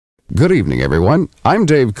Good evening, everyone. I'm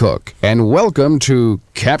Dave Cook, and welcome to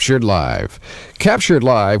Captured Live. Captured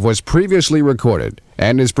Live was previously recorded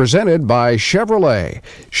and is presented by Chevrolet.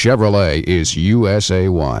 Chevrolet is USA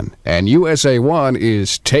One, and USA One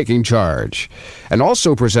is taking charge. And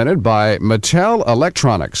also presented by Mattel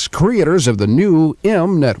Electronics, creators of the new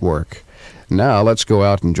M Network. Now let's go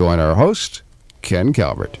out and join our host, Ken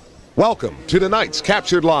Calvert. Welcome to tonight's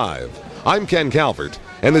Captured Live. I'm Ken Calvert,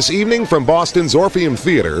 and this evening from Boston's Orpheum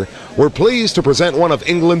Theatre, we're pleased to present one of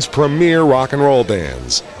England's premier rock and roll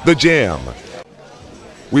bands, The Jam.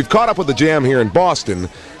 We've caught up with The Jam here in Boston.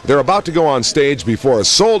 They're about to go on stage before a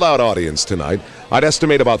sold-out audience tonight. I'd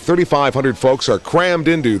estimate about 3,500 folks are crammed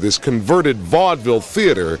into this converted vaudeville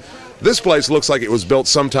theater. This place looks like it was built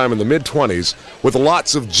sometime in the mid-20s with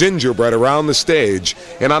lots of gingerbread around the stage.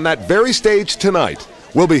 And on that very stage tonight,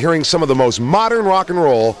 we'll be hearing some of the most modern rock and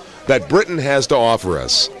roll that Britain has to offer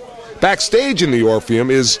us. Backstage in the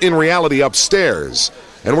Orpheum is in reality upstairs,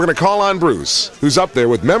 and we're going to call on Bruce, who's up there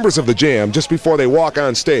with members of the Jam just before they walk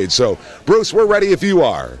on stage. So, Bruce, we're ready if you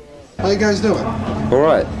are. How you guys doing? All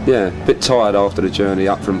right, yeah, a bit tired after the journey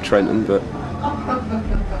up from Trenton, but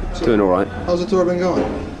doing all right. How's the tour been going?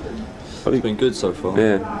 It's been good so far.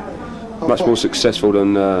 Yeah, much more successful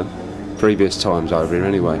than previous times over here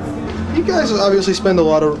anyway. You guys obviously spend a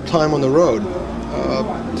lot of time on the road.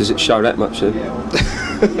 Does it show that much then?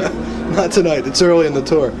 Not tonight, it's early in the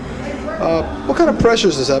tour. What kind of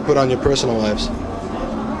pressures does that put on your personal lives?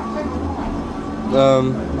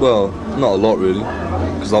 Well, not a lot really,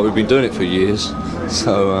 because we've been doing it for years.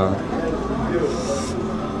 So,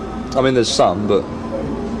 I mean, there's some, but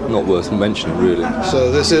not worth mentioning really.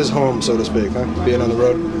 So this is home, so to speak, huh? Being on the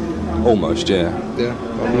road? Almost, yeah. Yeah?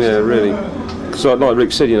 Almost. Yeah, really. Because like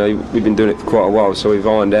Rick said, we've been doing it for quite a while, so we've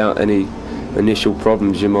ironed out any initial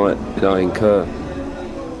problems you might incur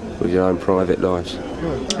with your own private lives.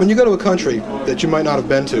 When you go to a country that you might not have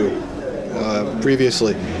been to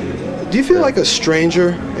previously, do you feel like a stranger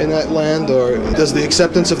in that land, or does the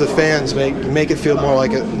acceptance of the fans make it feel more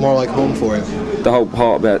like home for you? The whole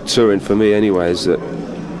part about touring for me anyway is that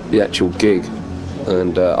the actual gig,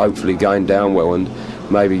 and hopefully going down well, and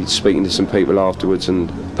maybe speaking to some people afterwards and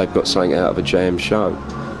they've got something out of a Jam show,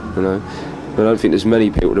 I don't think there's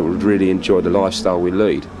many people that would really enjoy the lifestyle we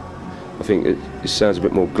lead. I think it sounds a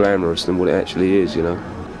bit more glamorous than what it actually is,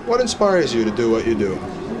 What inspires you to do what you do?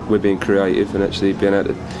 We're being creative and actually being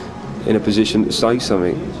in a position to say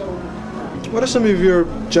something. What are some of your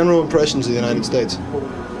general impressions of the United States?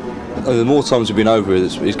 The more times we've been over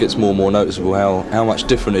it, it gets more and more noticeable how much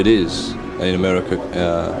different it is in America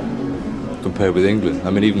compared with England. I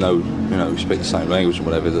mean, even though we speak the same language and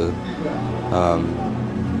whatever,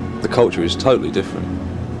 the culture is totally different.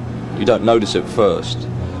 You don't notice it first,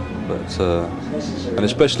 but and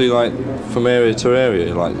especially like from area to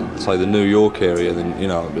area, like say the New York area, then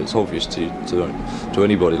it's obvious to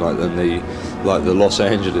anybody like the Los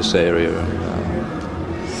Angeles area.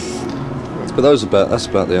 But that's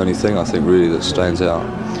about the only thing I think really that stands out.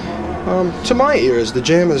 To my ears, the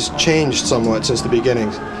Jam has changed somewhat since the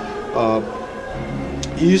beginnings.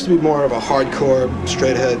 You used to be more of a hardcore,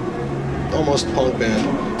 straight-ahead, almost punk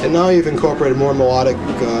band, and now you've incorporated more melodic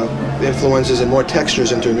influences and more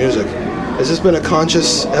textures into your music. Has this been a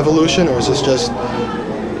conscious evolution, or is this just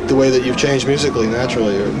the way that you've changed musically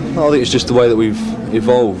naturally? Or? I think it's just the way that we've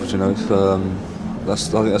evolved. I think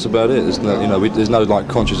that's about it. There's no, there's no like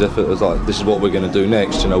conscious effort of like this is what we're going to do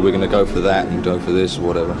next. We're going to go for that and go for this or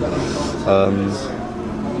whatever.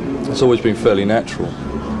 It's always been fairly natural.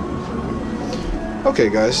 Okay,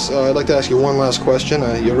 guys, I'd like to ask you one last question.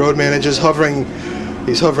 Your road manager's hovering.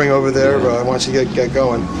 He's hovering over there. Wants to get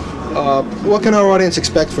going. What can our audience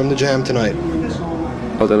expect from the Jam tonight?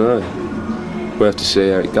 I don't know. We'll have to see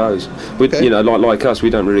how it goes. Okay. Like us,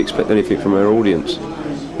 we don't really expect anything from our audience.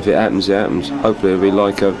 If it happens, it happens. Hopefully it'll be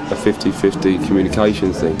like a 50-50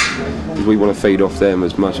 communication thing. We want to feed off them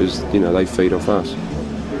as much as they feed off us.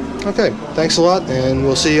 Okay, thanks a lot, and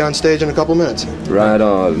we'll see you on stage in a couple minutes. Right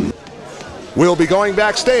on. We'll be going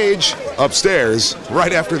backstage, upstairs,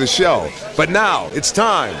 right after the show. But now, it's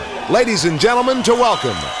time, ladies and gentlemen, to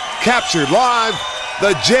welcome, Captured Live,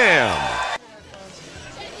 The Jam.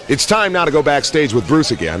 It's time now to go backstage with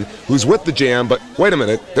Bruce again, who's with The Jam, but wait a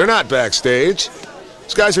minute, they're not backstage.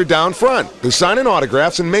 These guys are down front. They're signing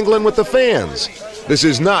autographs and mingling with the fans. This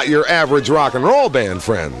is not your average rock and roll band,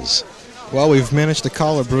 friends. Well, we've managed to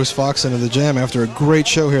collar Bruce Foxton of The Jam after a great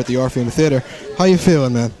show here at the Orpheum Theatre. How you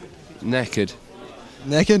feeling, man? Knackered.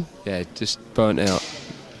 Naked? Yeah, just burnt out.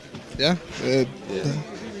 Yeah? We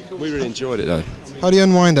really enjoyed it though. How do you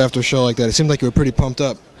unwind after a show like that? It seemed like you were pretty pumped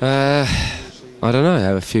up. I don't know,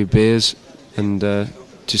 have a few beers and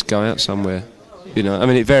just go out somewhere. You know, I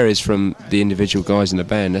mean, it varies from the individual guys in the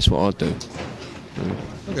band. That's what I'd do.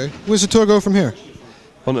 Okay. Where's the tour go from here?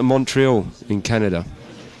 On to Montreal in Canada.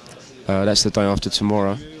 That's the day after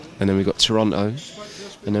tomorrow. And then we've got Toronto.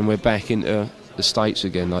 And then we're back into the States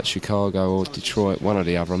again, like Chicago or Detroit, one or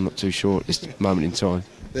the other. I'm not too sure at this moment in time.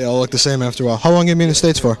 They all look the same after a while. How long have you been in the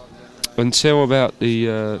States for? Until about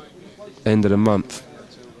the end of the month.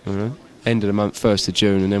 End of the month, 1st of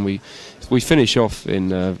June. And then we finish off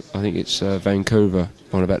in, I think it's Vancouver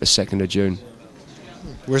on about the 2nd of June.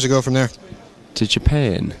 Where's it go from there? To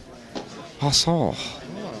Japan. I saw.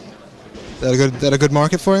 That a good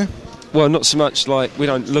market for you? Well, not so much like, we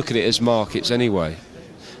don't look at it as markets anyway.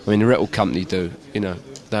 I mean, the record company do, you know.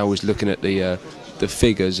 They're always looking at the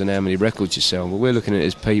figures and how many records you sell, but we're looking at it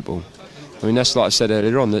as people. I mean, that's like I said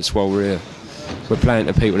earlier on, that's why we're here. We're playing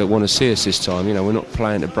to people that want to see us this time, you know. We're not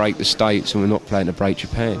playing to break the States and we're not playing to break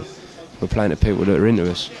Japan. We're playing to people that are into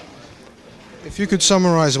us. If you could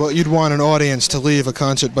summarize what you'd want an audience to leave a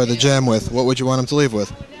concert by the Jam with, what would you want them to leave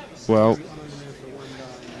with? Well,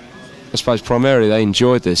 I suppose primarily they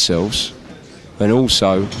enjoyed themselves, and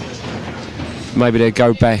also maybe they'd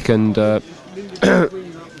go back and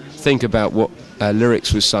think about what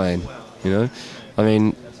lyrics was saying, you know. I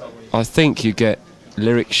mean, I think you get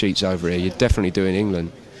lyric sheets over here, you definitely do in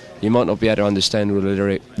England. You might not be able to understand all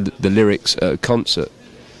the lyrics at a concert,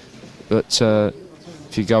 but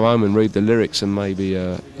if you go home and read the lyrics and maybe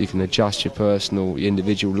you can adjust your personal, your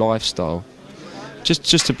individual lifestyle,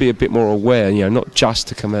 just to be a bit more aware, you know, not just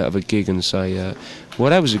to come out of a gig and say, well,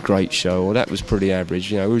 that was a great show, or that was pretty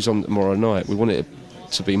average, you know, who's on tomorrow night? We want it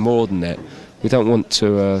to be more than that. We don't want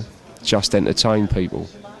to just entertain people.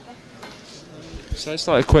 So it's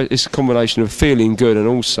like it's a combination of feeling good and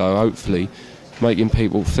also, hopefully, making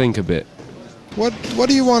people think a bit. What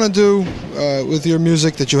do you want to do with your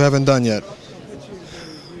music that you haven't done yet?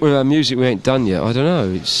 With our music we ain't done yet, I don't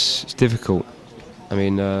know, it's difficult. I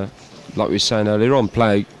mean, like we were saying earlier on,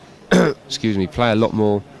 play a lot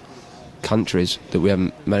more countries that we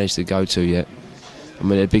haven't managed to go to yet. I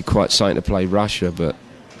mean, it'd be quite something to play Russia, but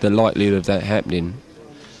the likelihood of that happening,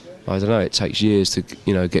 I don't know, it takes years to,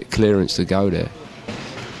 you know, get clearance to go there.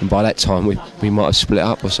 And by that time we might have split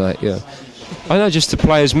up or something, yeah. I know, just to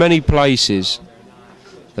play as many places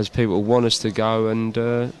as people want us to go, and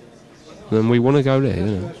then we want to go there, you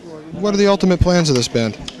know. What are the ultimate plans of this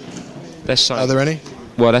band? Are there any?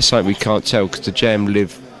 Well, that's something we can't tell, because the Jam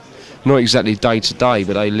live, not exactly day to day,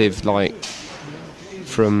 but they live like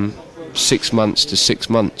from 6 months to 6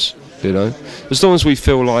 months, you know. As long as we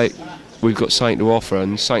feel like we've got something to offer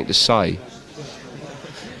and something to say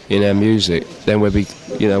in our music, then we'll be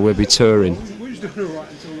touring.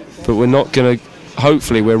 But we're not going to,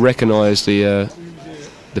 hopefully we'll recognise the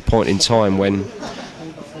point in time when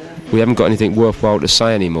we haven't got anything worthwhile to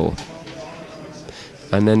say anymore.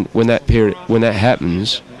 And then when that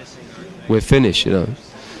happens, we're finished, you know.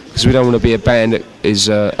 Because we don't want to be a band that is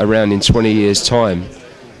around in 20 years' time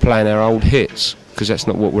playing our old hits, because that's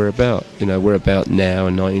not what we're about. You know, we're about now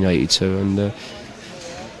and 1982 and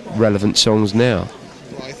relevant songs now.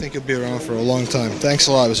 Well, I think you'll be around for a long time. Thanks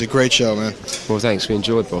a lot. It was a great show, man. Well, thanks. We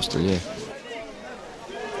enjoyed Boston, yeah.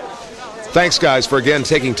 Thanks, guys, for again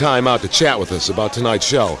taking time out to chat with us about tonight's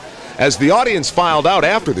show. As the audience filed out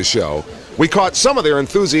after the show, we caught some of their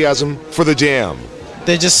enthusiasm for the Jam.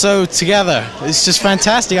 They're just so together. It's just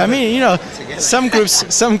fantastic. I mean, you know, some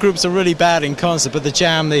groups are really bad in concert, but the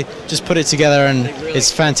Jam, they just put it together and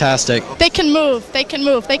it's fantastic. They can move, they can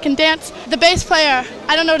dance. The bass player,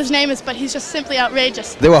 I don't know what his name is, but he's just simply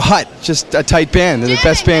outrageous. They were hot, just a tight band. They're the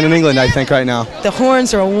best band in England, I think, right now. The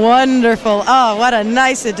horns are wonderful. Oh, what a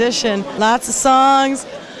nice addition. Lots of songs,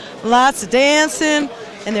 lots of dancing.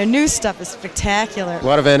 And their new stuff is spectacular. A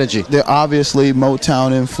lot of energy. They're obviously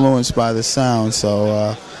Motown influenced by the sound,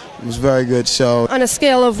 so it was a very good show. On a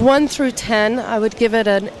scale of 1 through 10, I would give it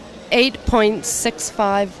an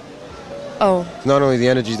 8.65. Not only the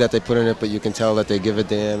energy that they put in it, but you can tell that they give a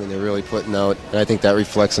damn and they're really putting out. And I think that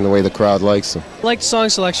reflects in the way the crowd likes them. I liked song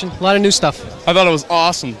selection, a lot of new stuff. I thought it was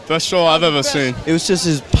awesome. Best show I've ever seen. It was just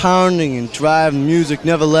his pounding and driving music,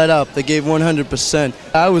 never let up. They gave 100%.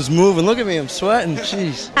 I was moving. Look at me, I'm sweating.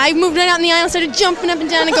 Jeez. I moved right out in the aisle, started jumping up and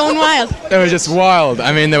down and going wild. They were just wild.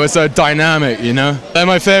 I mean, they were so dynamic, you know. They're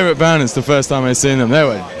my favorite band. It's the first time I've seen them. They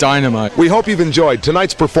were dynamite. We hope you've enjoyed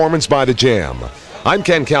tonight's performance by the Jam. I'm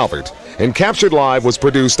Ken Calvert, and Captured Live was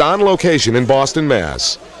produced on location in Boston,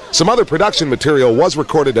 Mass. Some other production material was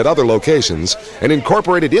recorded at other locations and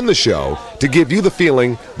incorporated in the show to give you the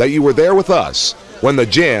feeling that you were there with us when the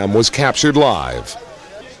Jam was captured live.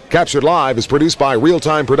 Captured Live is produced by Real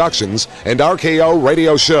Time Productions and RKO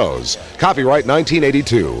Radio Shows. Copyright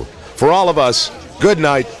 1982. For all of us, good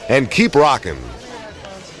night and keep rockin'.